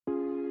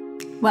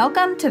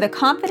Welcome to the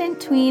Confident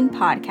Tween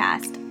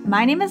podcast.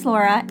 My name is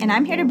Laura, and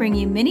I'm here to bring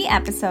you mini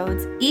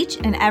episodes each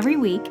and every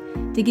week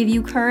to give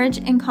you courage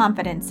and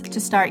confidence to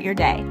start your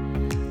day.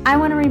 I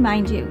want to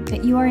remind you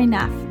that you are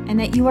enough and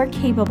that you are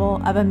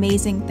capable of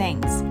amazing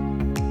things.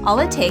 All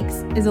it takes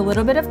is a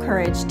little bit of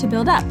courage to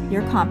build up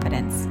your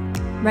confidence.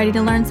 Ready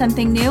to learn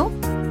something new?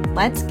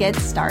 Let's get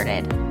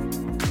started.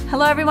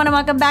 Hello, everyone, and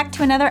welcome back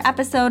to another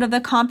episode of the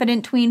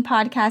Confident Tween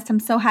podcast. I'm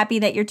so happy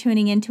that you're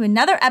tuning into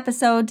another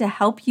episode to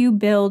help you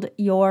build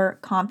your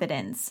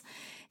confidence.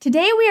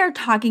 Today, we are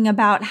talking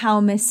about how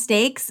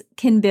mistakes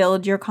can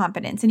build your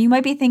confidence. And you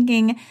might be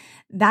thinking,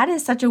 that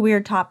is such a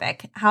weird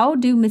topic. How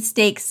do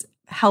mistakes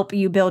help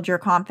you build your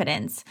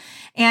confidence?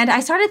 And I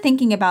started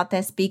thinking about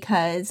this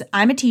because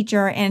I'm a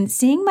teacher, and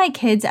seeing my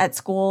kids at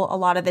school a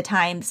lot of the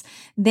times,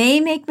 they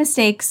make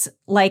mistakes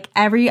like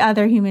every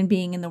other human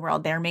being in the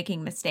world. They're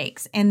making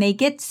mistakes and they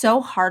get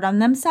so hard on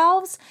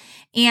themselves.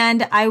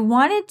 And I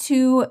wanted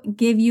to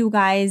give you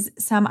guys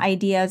some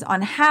ideas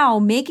on how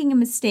making a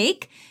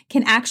mistake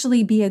can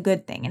actually be a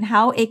good thing and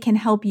how it can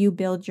help you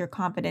build your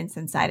confidence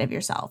inside of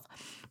yourself.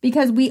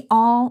 Because we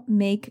all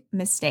make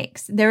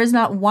mistakes. There is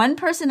not one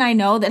person I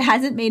know that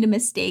hasn't made a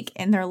mistake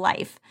in their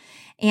life.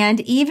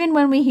 And even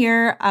when we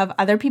hear of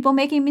other people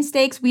making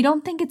mistakes, we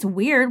don't think it's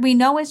weird. We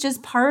know it's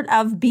just part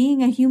of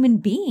being a human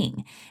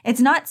being. It's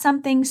not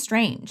something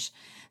strange.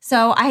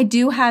 So I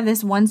do have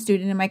this one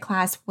student in my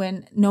class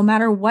when no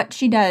matter what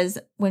she does,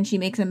 when she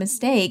makes a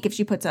mistake, if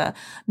she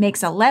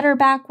makes a letter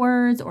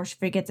backwards, or she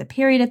forgets a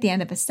period at the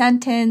end of a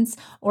sentence,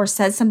 or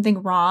says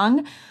something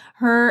wrong,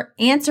 her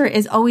answer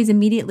is always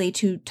immediately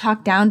to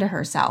talk down to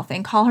herself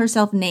and call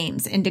herself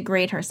names and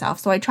degrade herself.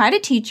 So I try to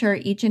teach her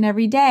each and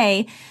every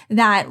day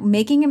that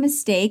making a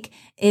mistake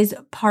is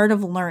part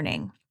of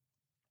learning.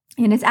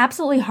 And it's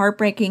absolutely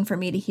heartbreaking for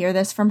me to hear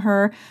this from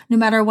her. No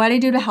matter what I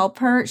do to help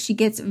her, she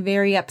gets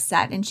very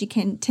upset and she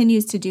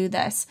continues to do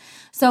this.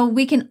 So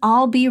we can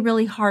all be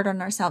really hard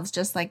on ourselves,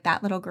 just like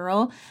that little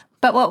girl.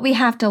 But what we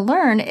have to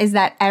learn is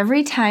that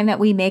every time that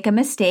we make a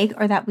mistake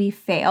or that we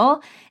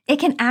fail, it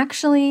can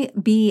actually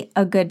be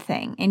a good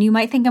thing. And you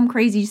might think I'm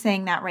crazy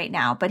saying that right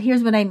now, but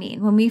here's what I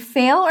mean. When we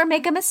fail or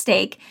make a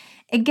mistake,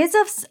 it gives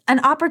us an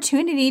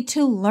opportunity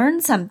to learn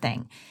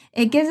something.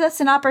 It gives us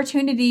an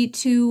opportunity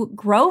to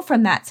grow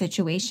from that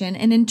situation.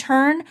 And in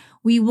turn,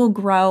 we will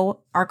grow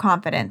our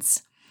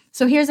confidence.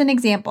 So here's an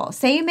example.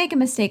 Say you make a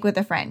mistake with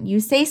a friend. You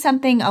say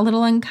something a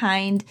little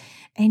unkind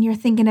and you're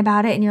thinking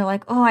about it and you're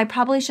like, oh, I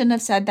probably shouldn't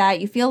have said that.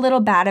 You feel a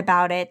little bad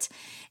about it.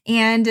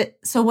 And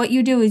so what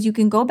you do is you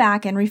can go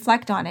back and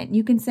reflect on it.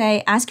 You can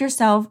ask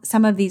yourself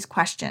some of these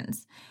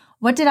questions.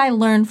 What did I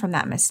learn from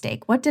that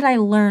mistake? What did I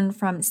learn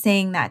from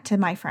saying that to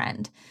my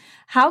friend?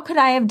 How could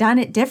I have done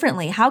it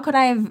differently? How could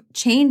I have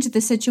changed the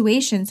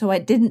situation so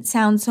it didn't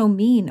sound so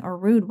mean or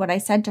rude what I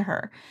said to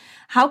her?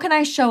 How can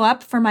I show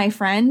up for my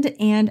friend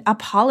and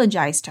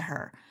apologize to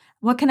her?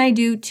 What can I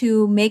do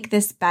to make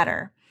this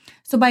better?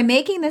 So by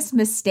making this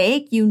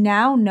mistake, you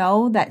now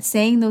know that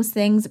saying those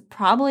things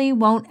probably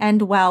won't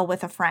end well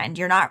with a friend.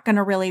 You're not going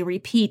to really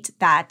repeat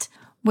that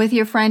with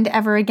your friend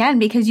ever again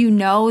because you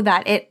know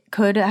that it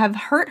could have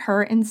hurt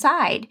her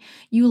inside.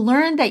 You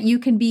learned that you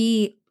can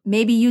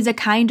maybe use a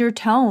kinder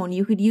tone.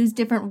 You could use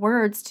different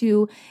words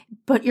to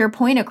put your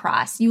point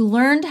across. You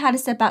learned how to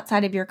step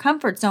outside of your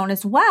comfort zone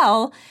as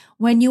well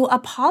when you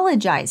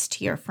apologize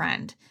to your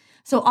friend.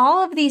 So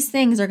all of these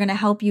things are going to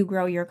help you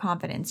grow your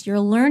confidence. You're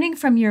learning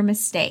from your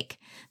mistake.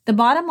 The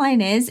bottom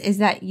line is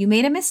that you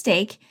made a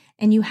mistake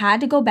and you had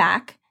to go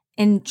back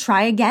and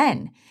try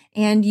again.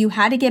 And you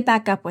had to get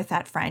back up with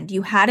that friend.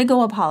 You had to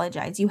go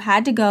apologize. You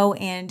had to go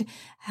and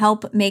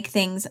help make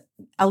things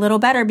a little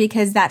better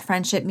because that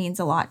friendship means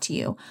a lot to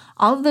you.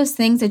 All of those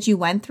things that you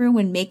went through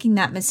when making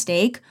that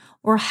mistake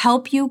will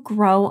help you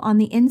grow on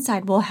the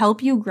inside, will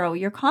help you grow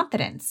your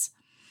confidence.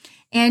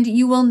 And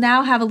you will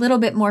now have a little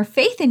bit more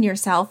faith in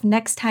yourself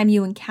next time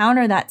you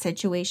encounter that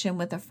situation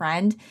with a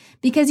friend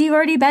because you've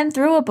already been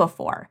through it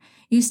before.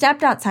 You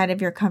stepped outside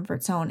of your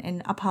comfort zone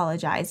and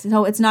apologized.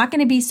 So it's not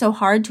going to be so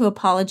hard to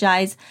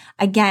apologize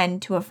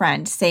again to a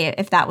friend, say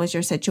if that was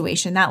your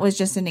situation. That was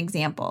just an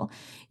example.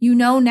 You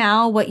know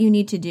now what you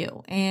need to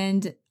do.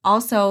 And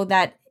also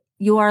that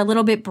you are a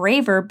little bit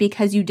braver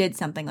because you did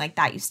something like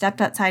that. You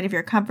stepped outside of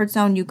your comfort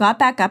zone. You got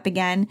back up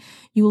again.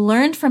 You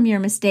learned from your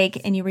mistake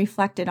and you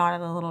reflected on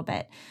it a little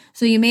bit.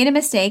 So you made a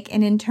mistake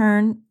and in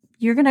turn,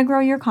 you're going to grow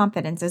your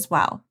confidence as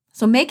well.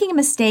 So making a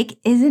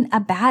mistake isn't a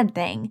bad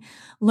thing.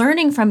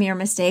 Learning from your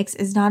mistakes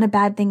is not a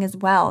bad thing as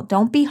well.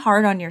 Don't be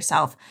hard on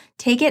yourself.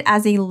 Take it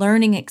as a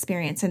learning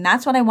experience. And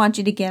that's what I want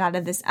you to get out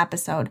of this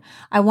episode.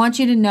 I want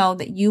you to know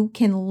that you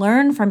can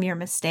learn from your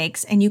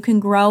mistakes and you can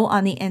grow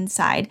on the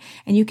inside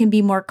and you can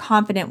be more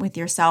confident with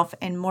yourself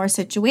in more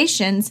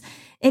situations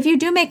if you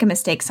do make a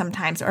mistake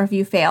sometimes or if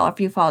you fail, or if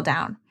you fall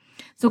down.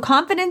 So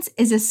confidence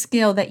is a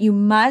skill that you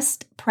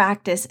must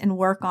practice and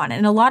work on.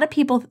 And a lot of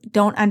people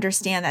don't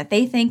understand that.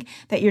 They think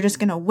that you're just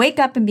going to wake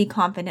up and be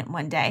confident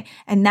one day.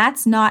 And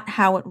that's not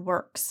how it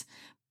works.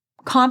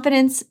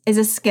 Confidence is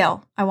a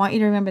skill. I want you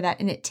to remember that.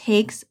 And it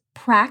takes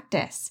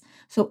practice.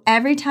 So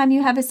every time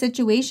you have a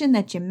situation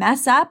that you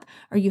mess up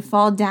or you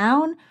fall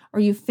down or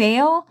you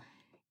fail,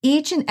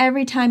 each and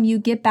every time you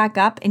get back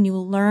up and you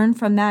learn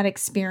from that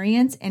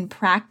experience and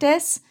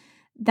practice,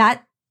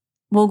 that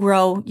will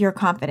grow your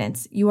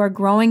confidence. You are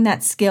growing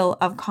that skill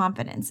of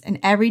confidence. And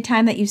every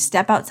time that you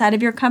step outside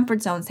of your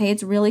comfort zone, say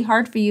it's really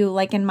hard for you,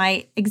 like in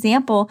my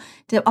example,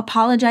 to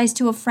apologize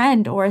to a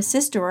friend or a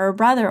sister or a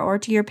brother or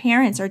to your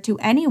parents or to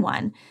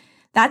anyone,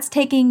 that's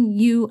taking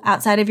you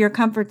outside of your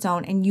comfort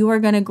zone, and you are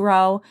going to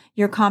grow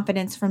your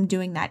confidence from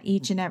doing that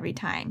each and every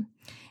time.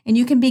 And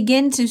you can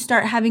begin to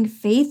start having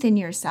faith in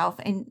yourself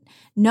and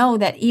know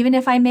that even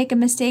if I make a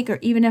mistake, or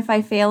even if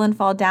I fail and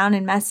fall down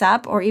and mess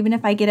up, or even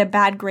if I get a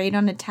bad grade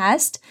on a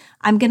test,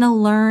 I'm going to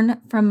learn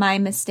from my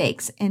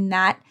mistakes. And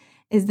that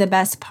is the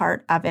best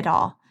part of it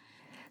all.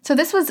 So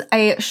this was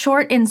a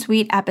short and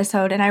sweet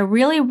episode, and I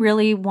really,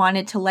 really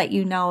wanted to let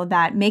you know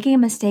that making a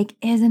mistake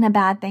isn't a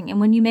bad thing.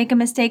 And when you make a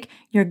mistake,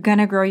 you're going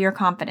to grow your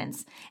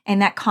confidence.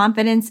 And that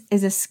confidence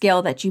is a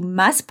skill that you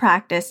must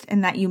practice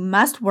and that you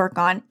must work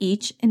on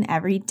each and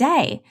every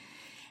day.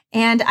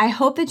 And I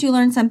hope that you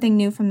learned something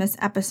new from this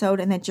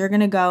episode, and that you're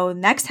going to go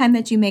next time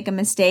that you make a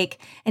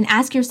mistake and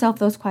ask yourself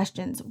those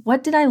questions.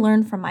 What did I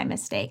learn from my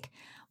mistake?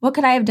 What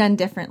could I have done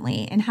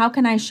differently? And how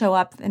can I show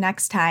up the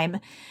next time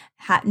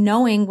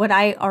knowing what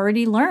I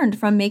already learned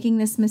from making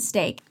this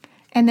mistake?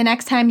 And the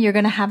next time you're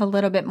going to have a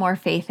little bit more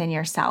faith in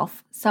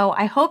yourself. So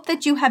I hope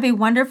that you have a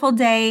wonderful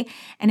day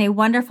and a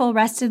wonderful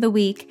rest of the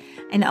week.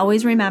 And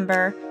always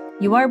remember,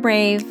 you are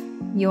brave,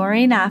 you are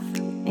enough,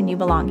 and you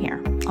belong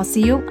here. I'll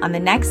see you on the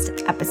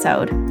next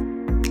episode.